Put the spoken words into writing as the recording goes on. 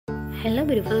Hello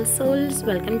beautiful souls,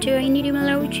 welcome to our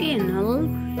Nidimala channel.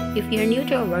 If you are new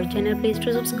to our channel, please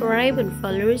to subscribe and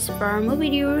follow us for more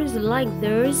videos like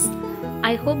this.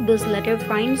 I hope this letter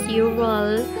finds you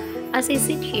well. As I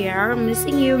sit here,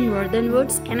 missing you more than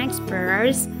words can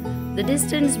express. The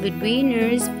distance between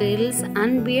us feels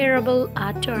unbearable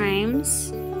at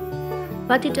times,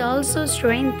 but it also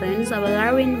strengthens our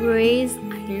love in ways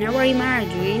I never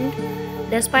imagined.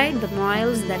 Despite the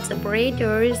miles that separate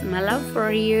us, my love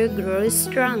for you grows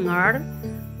stronger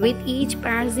with each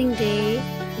passing day.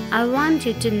 I want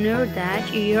you to know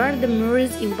that you are the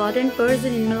most important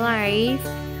person in my life.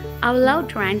 Our love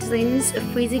transcends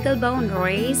physical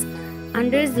boundaries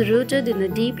and is rooted in a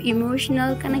deep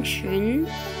emotional connection.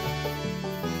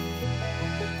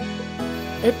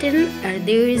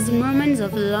 There is moments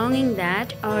of longing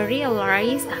that I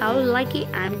realize how lucky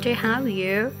I am to have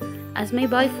you as my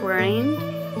boyfriend.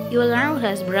 Your love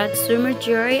has brought so much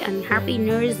joy and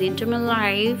happiness into my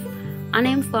life, and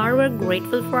I am forever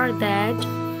grateful for that.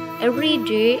 Every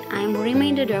day I am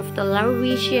reminded of the love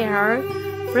we share,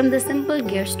 from the simple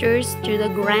gestures to the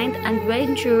grand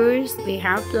adventures we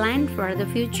have planned for the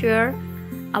future.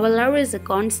 Our love is a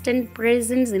constant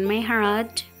presence in my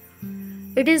heart.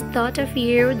 It is thought of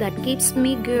you that keeps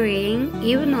me going,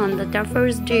 even on the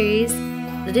toughest days.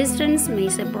 The distance may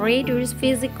separate us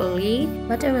physically,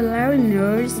 but our love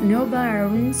knows no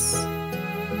bounds.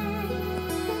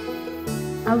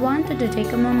 I wanted to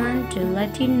take a moment to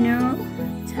let you know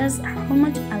just how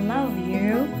much I love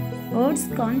you. Words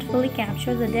can't fully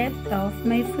capture the depth of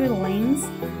my feelings,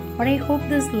 but I hope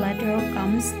this letter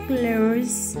comes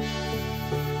close.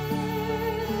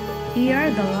 You are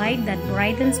the light that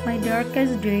brightens my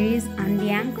darkest days and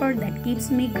the anchor that keeps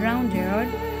me grounded.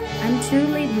 I'm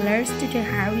truly blessed to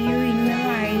have you in my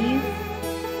life.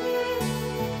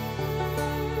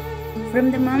 From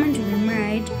the moment we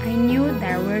met, I knew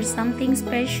there was something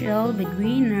special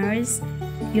between us.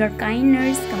 Your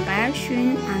kindness,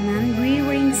 compassion, and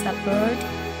unwavering support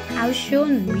have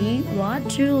shown me what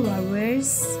true love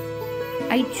is.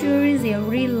 I cherish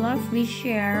every love we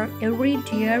share, every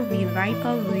tear we wipe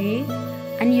away,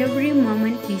 and every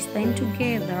moment we spend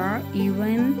together,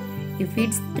 even if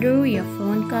it's through your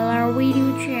phone call or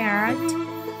video chat.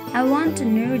 I want to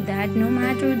know that no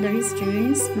matter the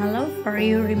distance, my love for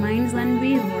you remains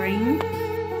unwavering.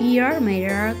 You are my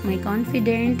rock, my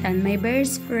confidant, and my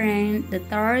best friend. The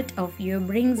thought of you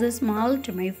brings a smile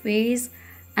to my face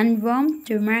and warmth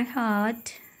to my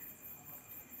heart.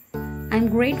 I'm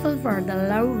grateful for the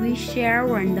love we share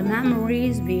and the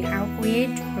memories we have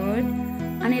created,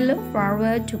 and I look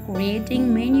forward to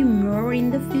creating many more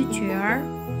in the future.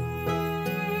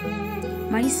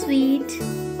 My sweet,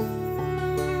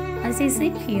 as I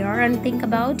sit here and think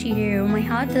about you, my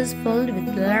heart is filled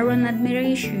with love and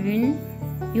admiration.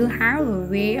 You have a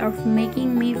way of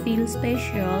making me feel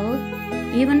special,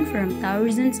 even from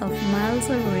thousands of miles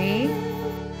away.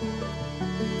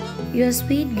 Your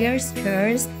sweet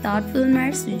gestures, thoughtful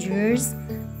messages,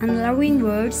 and loving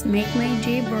words make my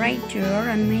day brighter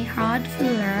and my heart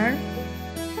fuller.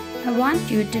 I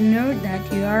want you to know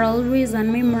that you are always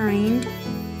on my mind.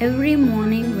 Every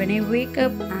morning when I wake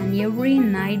up and every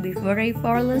night before I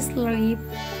fall asleep,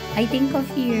 I think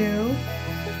of you.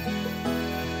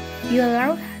 Your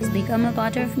love has become a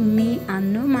part of me,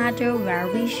 and no matter where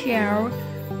we share,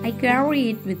 I carry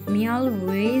it with me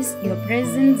always. Your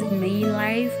presence in my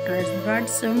life has brought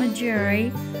so much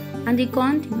joy, and I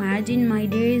can't imagine my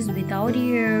days without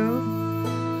you.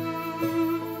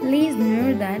 Please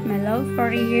know that my love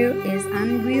for you is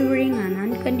unwavering and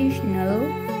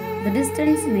unconditional. The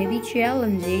distance may be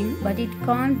challenging, but it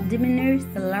can't diminish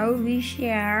the love we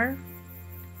share.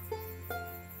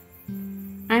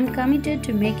 I'm committed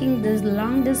to making this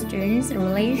long-distance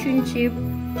relationship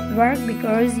work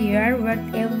because you are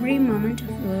worth every moment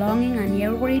of longing and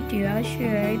every tear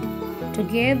shed.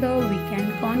 Together we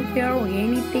can conquer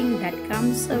anything that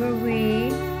comes our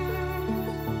way.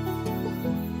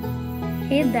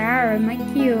 Hey there, my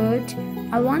cute.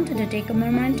 I wanted to take a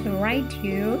moment to write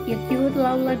you a cute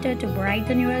love letter to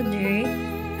brighten your day.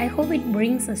 I hope it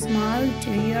brings a smile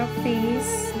to your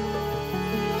face.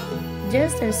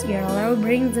 Just as your love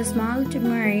brings a smile to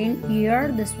mine, you are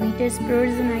the sweetest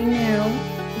person I know,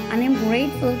 and I'm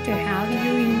grateful to have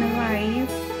you in my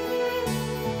life.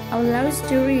 Our love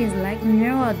story is like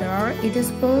no other. It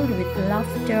is filled with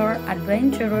laughter,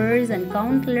 adventures, and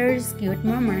countless cute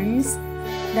moments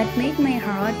that make my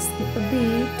heart skip a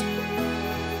beat.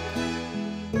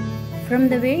 From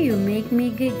the way you make me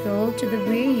giggle to the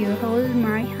way you hold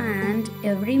my hand,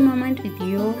 every moment with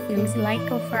you feels like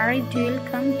a fairy tale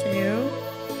come true.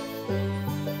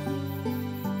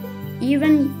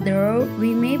 Even though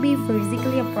we may be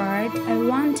physically apart, I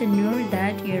want to know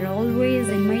that you're always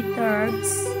in my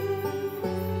thoughts.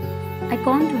 I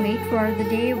can't wait for the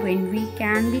day when we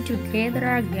can be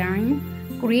together again,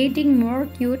 creating more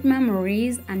cute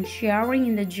memories and sharing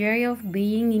in the joy of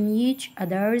being in each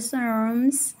other's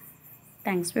arms.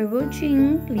 Thanks for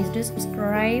watching. Please do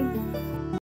subscribe.